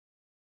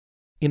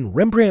In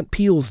Rembrandt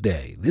Peale's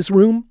day, this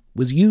room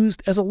was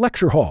used as a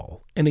lecture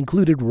hall and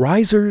included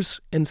risers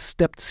and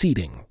stepped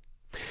seating.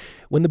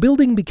 When the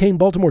building became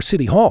Baltimore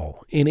City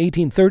Hall in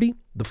 1830,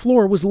 the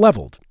floor was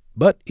leveled,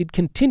 but it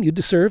continued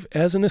to serve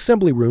as an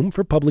assembly room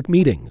for public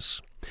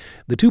meetings.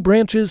 The two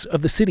branches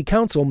of the City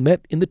Council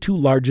met in the two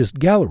largest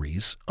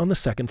galleries on the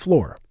second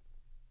floor.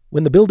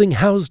 When the building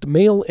housed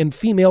male and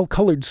female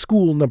colored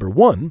school number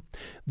 1,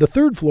 the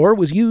third floor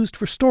was used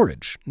for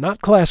storage, not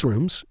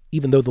classrooms,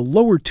 even though the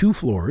lower two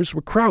floors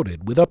were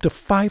crowded with up to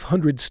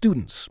 500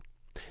 students.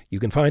 You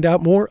can find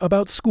out more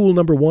about school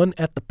number 1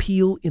 at the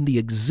Peale in the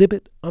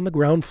exhibit on the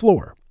ground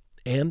floor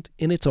and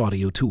in its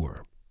audio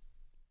tour.